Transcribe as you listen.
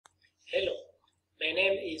My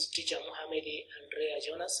name is Teacher Mohamedi Andrea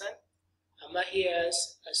Jonathan. I'm here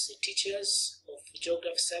as the teachers of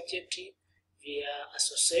geography subject via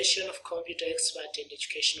Association of Computer Experts in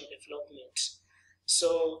Educational Development.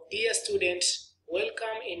 So, dear students,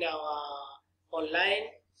 welcome in our online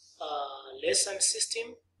lesson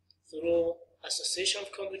system through Association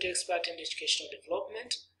of Computer Experts in Educational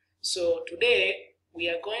Development. So, today we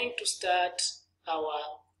are going to start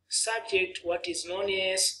our subject, what is known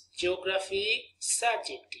as geography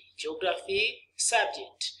subject.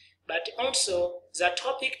 But also the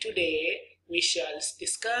topic today we shall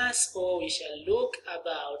discuss, or we shall look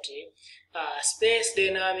about space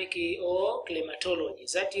dynamic or climatology.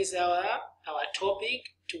 That is our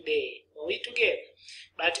topic today. Are we together?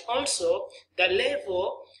 But also the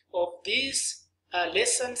level of this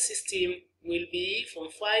lesson system will be Form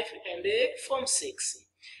 5 and Form 6.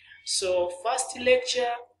 So first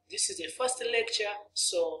lecture, this is the first lecture,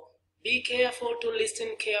 so be careful to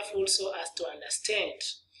listen careful so as to understand.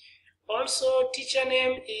 Also, teacher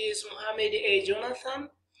name is Mohammed A. Jonathan.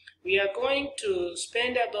 We are going to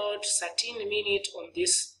spend about 13 minutes on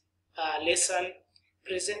this lesson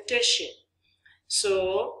presentation.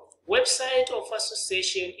 So, website of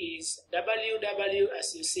association is www,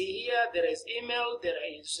 as you see here, there is email, there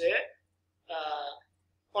is a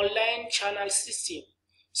online channel system.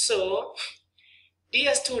 So,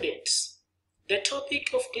 dear students, the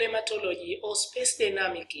topic of climatology or space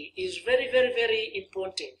dynamic is very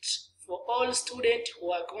important for all students who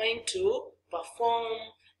are going to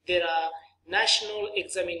perform their national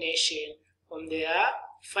examination on their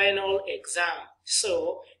final exam.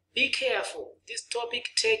 So be careful. This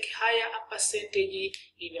topic take higher percentage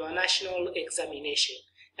in your national examination,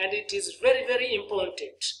 and it is very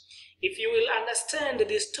important. If you will understand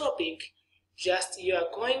this topic, just you are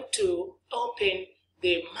going to open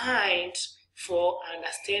the mind for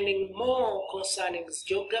understanding more concerning this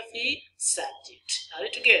geography subject. Are we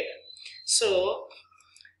together? So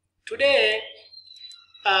today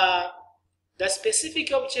the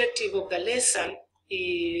specific objective of the lesson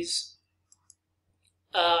is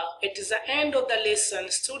at the end of the lesson,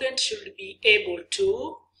 students should be able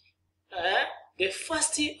to the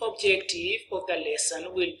first objective of the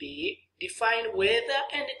lesson will be define weather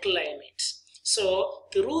and climate. So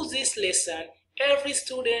through this lesson, every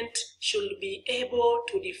student should be able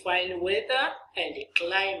to define weather and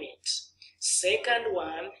climate. Second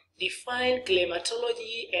one, define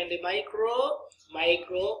climatology and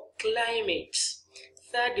microclimate.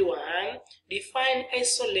 Third one, define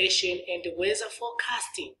isolation and weather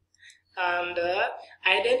forecasting. And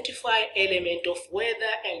identify element of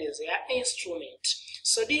weather and their instrument.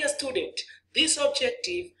 So dear student, this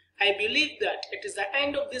objective, I believe that at the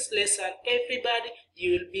end of this lesson, everybody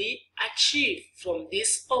you will be achieved from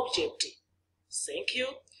this objective. Thank you.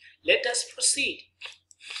 Let us proceed.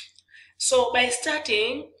 So by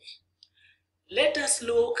starting, let us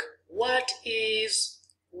look what is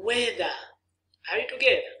weather. Are you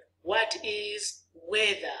together? What is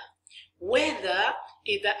weather? Weather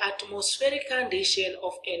is the atmospheric condition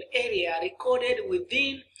of an area recorded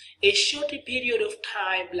within a short period of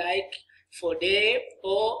time, like for day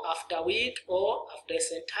or after week or after a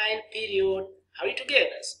certain period. Are we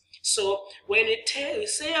together? So when we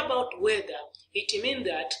say about weather, it means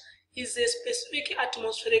that is a specific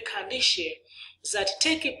atmospheric condition that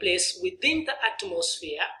take place within the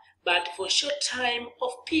atmosphere, but for short time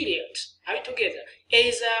of period. Are we together?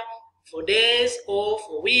 Either for days or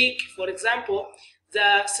for week. For example,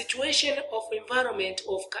 the situation of environment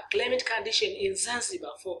of climate condition in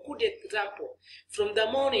Zanzibar, for good example, from the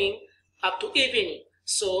morning up to evening.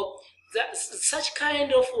 So such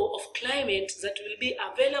kind of climate that will be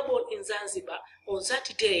available in Zanzibar on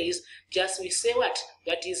that days, just we say what?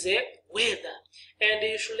 That is a weather. And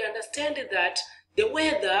you should understand that the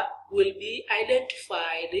weather will be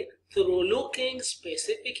identified through looking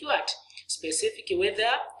specific what? Specific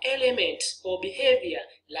weather elements or behavior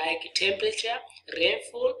like temperature,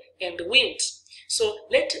 rainfall, and wind. So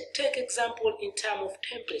let's take example in terms of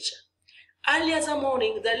temperature. Early as the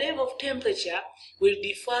morning, the level of temperature will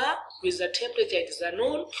differ with the temperature at the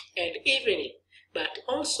noon and evening. But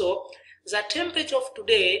also, the temperature of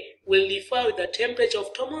today will differ with the temperature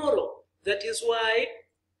of tomorrow. That is why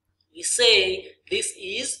we say this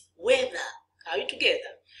is weather. Are we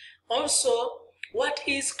together? Also, what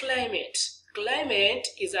is climate? Climate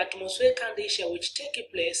is atmospheric condition which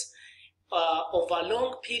take place over a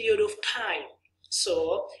long period of time.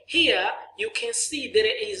 So here you can see there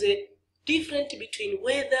is a difference between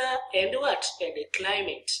weather and what? And the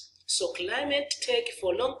climate. So climate take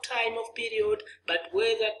for long time of period, but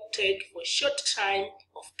weather take for short time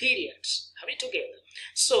of periods. Are we together?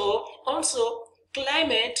 So also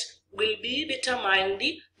climate will be determined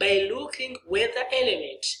by looking weather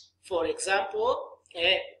element. For example,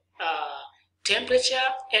 temperature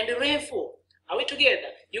and rainfall. Are we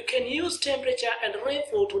together? You can use temperature and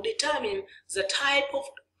rainfall to determine the type of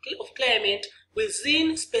climate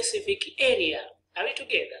within specific area. Are we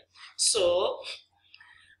together? So,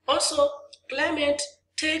 also, climate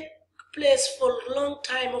take place for a long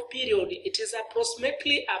time of period. It is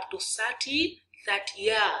approximately up to 30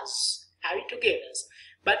 years. Are we together?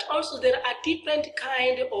 But also there are different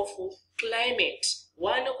kind of climate.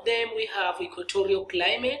 One of them we have equatorial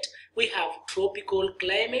climate, we have tropical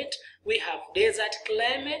climate, we have desert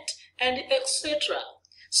climate, and etc.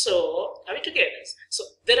 So, are we together? So,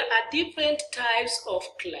 there are different types of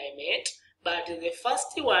climate, but the first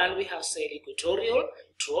one we have said equatorial,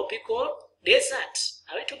 tropical, desert.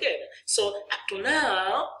 Are we together? So, up to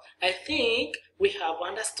now, I think we have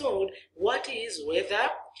understood what is weather,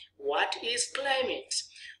 what is climate.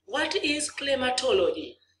 What is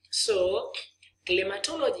climatology? So,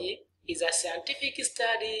 climatology is a scientific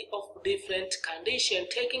study of different conditions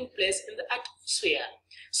taking place in the atmosphere.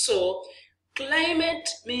 So, climate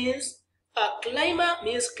means, clima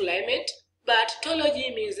means climate, but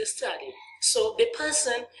tology means the study. So, the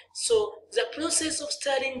process of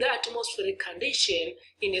studying the atmospheric condition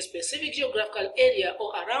in a specific geographical area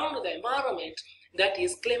or around the environment, that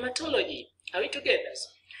is climatology. Are we together?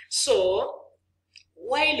 So,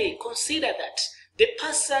 Wiley consider that the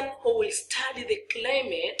person who will study the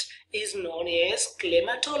climate is known as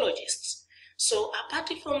climatologists. So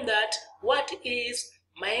apart from that, what is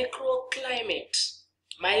microclimate?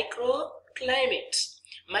 Microclimate.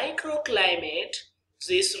 Microclimate,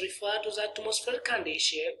 this refers to the atmospheric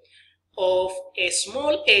condition of a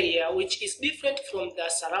small area which is different from the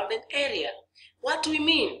surrounding area. What do we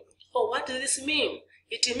mean? Or what does this mean?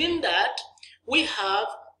 It means that we have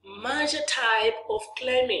major type of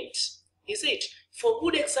climate. Is it? For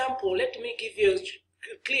good example, let me give you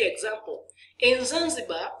a clear example. In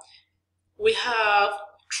Zanzibar, we have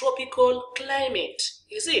tropical climate.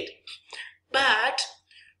 Is it? But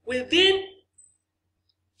within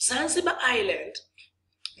Zanzibar Island,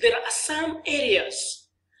 there are some areas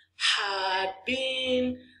had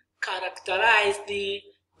been characterized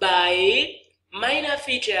by minor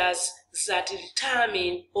features that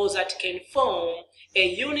determine or that can form a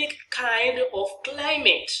unique kind of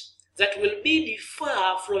climate that will be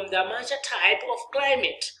differ from the major type of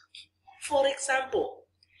climate. For example,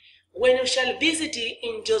 when you shall visit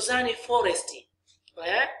in Jozani Forest,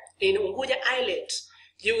 in Unguja Island,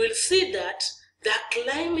 you will see that the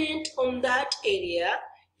climate on that area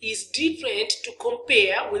is different to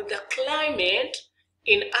compare with the climate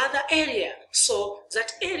in other area. So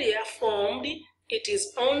that area formed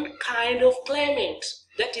its own kind of climate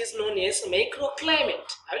that is known as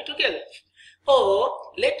microclimate. Are we together? Or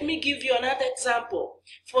let me give you another example.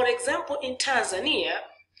 For example, in Tanzania,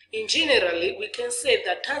 in generally, we can say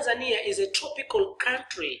that Tanzania is a tropical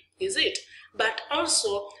country, is it? But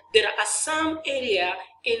also, there are some area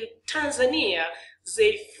in Tanzania,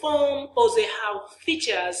 they form or they have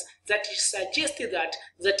features that suggest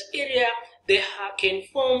that area they can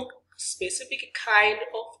form specific kind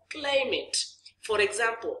of climate. For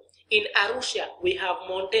example, in Arusha, we have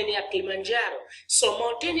mountainous Kilimanjaro. So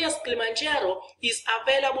mountainous Kilimanjaro is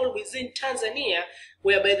available within Tanzania,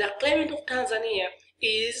 whereby the climate of Tanzania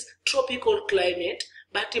is tropical climate,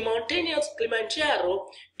 but the mountainous Kilimanjaro,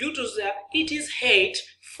 due to its height,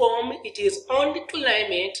 form its own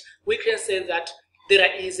climate. We can say that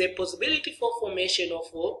there is a possibility for formation of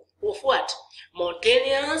what?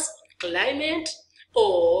 Mountainous climate,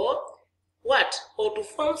 or what? Or to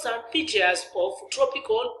form some features of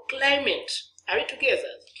tropical climate. Are we together?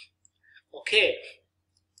 Okay.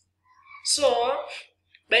 So,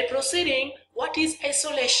 by proceeding, what is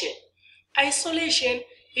isolation? Isolation,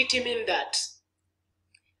 it means that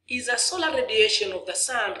is a solar radiation of the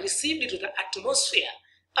sun received into the atmosphere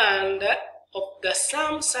and of the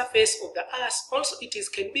sun surface of the earth. Also,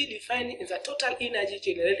 can be defined in the total energy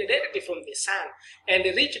generated directly from the sun and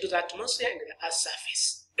reached to the atmosphere and the earth's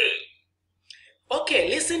surface. Okay,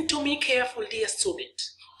 listen to me carefully, dear student.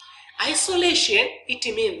 Isolation, it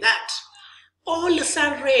means that all the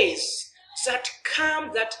sun rays that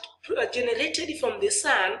are generated from the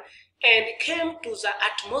sun and came to the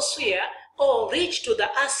atmosphere or reached to the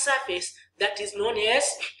earth's surface, that is known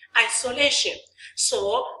as isolation.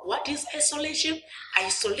 So, what is isolation?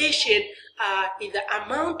 Isolation is the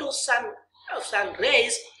amount of sun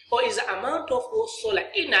rays or is the amount of solar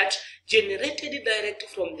energy generated directly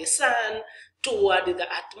from the sun toward the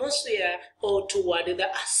atmosphere or toward the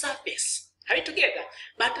earth's surface. Are we together?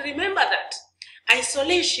 But remember that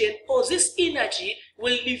Isolation or this energy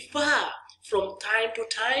will differ from time to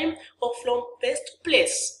time or from place to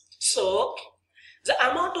place. So, the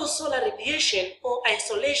amount of solar radiation or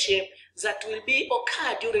isolation that will be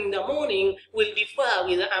occur during the morning will differ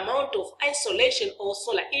with the amount of isolation or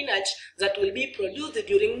solar energy that will be produced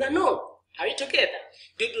during the noon. Are we together?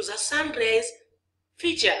 Due to the sun rays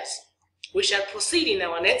features, we shall proceed in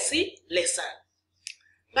our next lesson.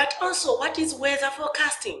 But also, what is weather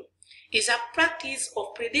forecasting? Is a practice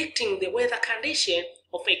of predicting the weather condition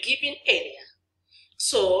of a given area.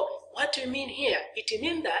 So, what do you mean here? It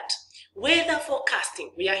means that weather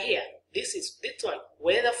forecasting, we are here. This is this one,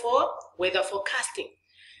 weather forecasting.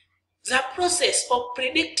 The process of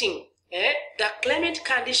predicting the climate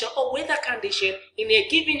condition or weather condition in a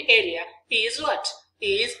given area is what?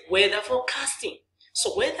 Is weather forecasting.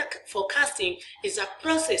 So weather forecasting is a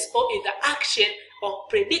process or is the action of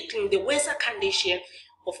predicting the weather condition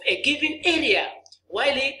of a given area.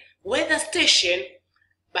 While a weather station,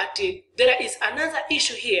 but there is another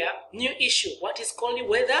issue here, new issue, what is called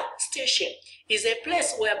weather station, is a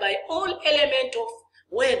place whereby all elements of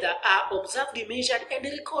weather are observed, measured, and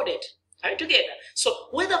recorded. Are you together? So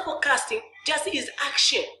weather forecasting just is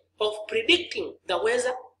action of predicting the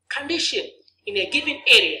weather condition in a given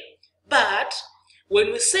area. But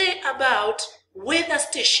when we say about weather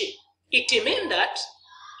station, it means that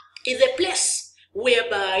is a place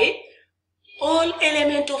whereby all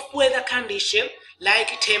elements of weather condition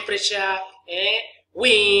like temperature,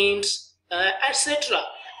 winds, etc.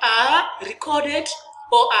 are recorded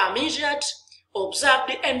or are measured,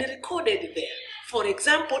 observed, and recorded there. For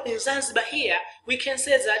example, in Zanzibar here, we can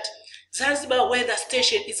say that Zanzibar weather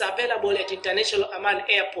station is available at International Amman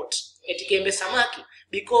Airport at Gembe Samaki,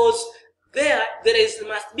 because there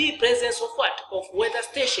must be presence of what? Of weather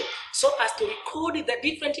station, so as to record the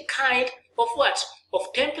different kind of what?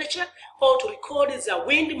 Of temperature, or to record the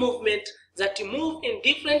wind movement that move in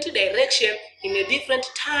different direction in a different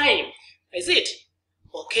time. Is it?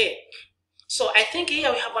 Okay. So I think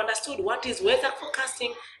here we have understood what is weather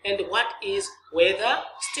forecasting and what is weather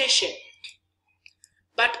station.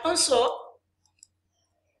 But also,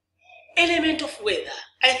 element of weather.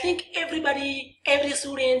 I think everybody, every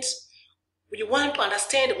student, we want to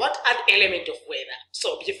understand what are the element of weather.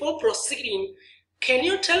 So before proceeding, can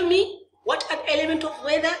you tell me what are the element of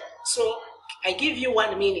weather? So I give you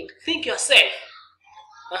 1 minute. Think yourself.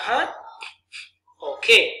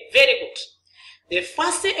 Okay, very good. The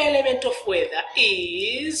first element of weather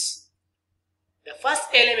is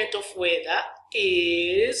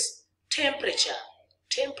temperature.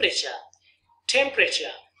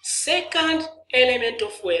 Second element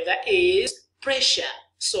of weather is pressure.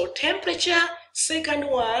 So temperature, second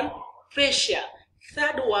one, pressure.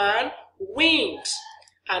 Third one, wind.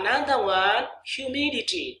 Another one,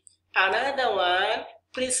 humidity. Another one,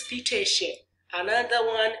 precipitation. Another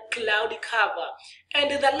one, cloud cover.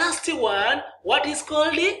 And the last one, what is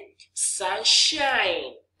called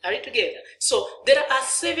sunshine. Are we together? So there are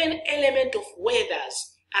 7 elements of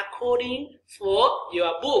weathers according for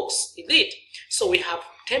your books. Is it? So we have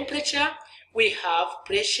temperature, we have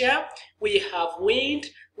pressure, we have wind,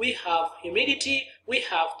 we have humidity, we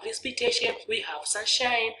have precipitation, we have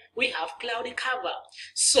sunshine, we have cloudy cover.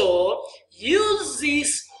 So use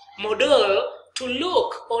this model to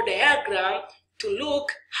look, or diagram to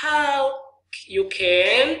look how you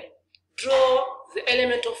can draw the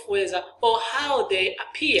element of weather or how they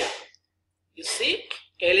appear. You see,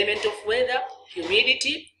 element of weather,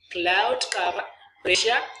 humidity, cloud cover,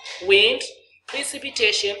 pressure, wind,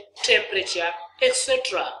 precipitation, temperature,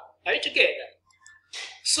 etc. Are you together?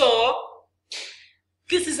 So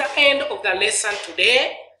this is the end of the lesson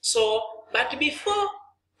today. So, but before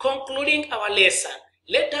concluding our lesson,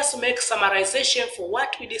 let us make summarization for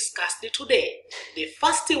what we discussed today. The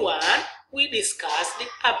first one, we discussed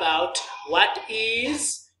about what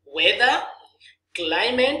is weather,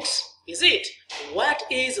 climate, is it? What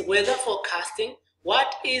is weather forecasting?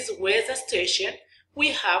 What is weather station? We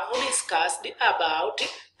have discussed about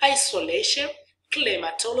isolation,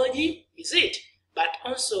 climatology, is it? But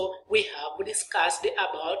also we have discussed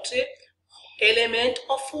about element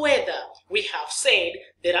of weather. We have said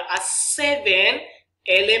there are 7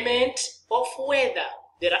 elements of weather.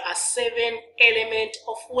 There are 7 elements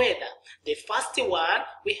of weather. The first one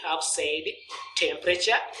we have said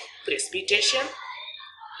temperature, precipitation,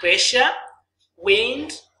 pressure,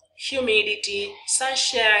 wind, humidity,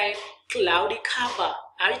 sunshine, cloudy cover.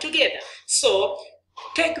 Are you together? So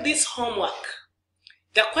take this homework.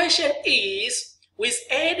 The question is, with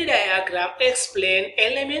a diagram explain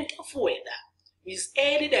element of weather. With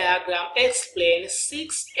AD diagram, explain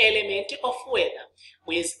 6 elements of weather.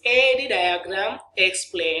 With AD diagram,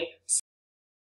 explain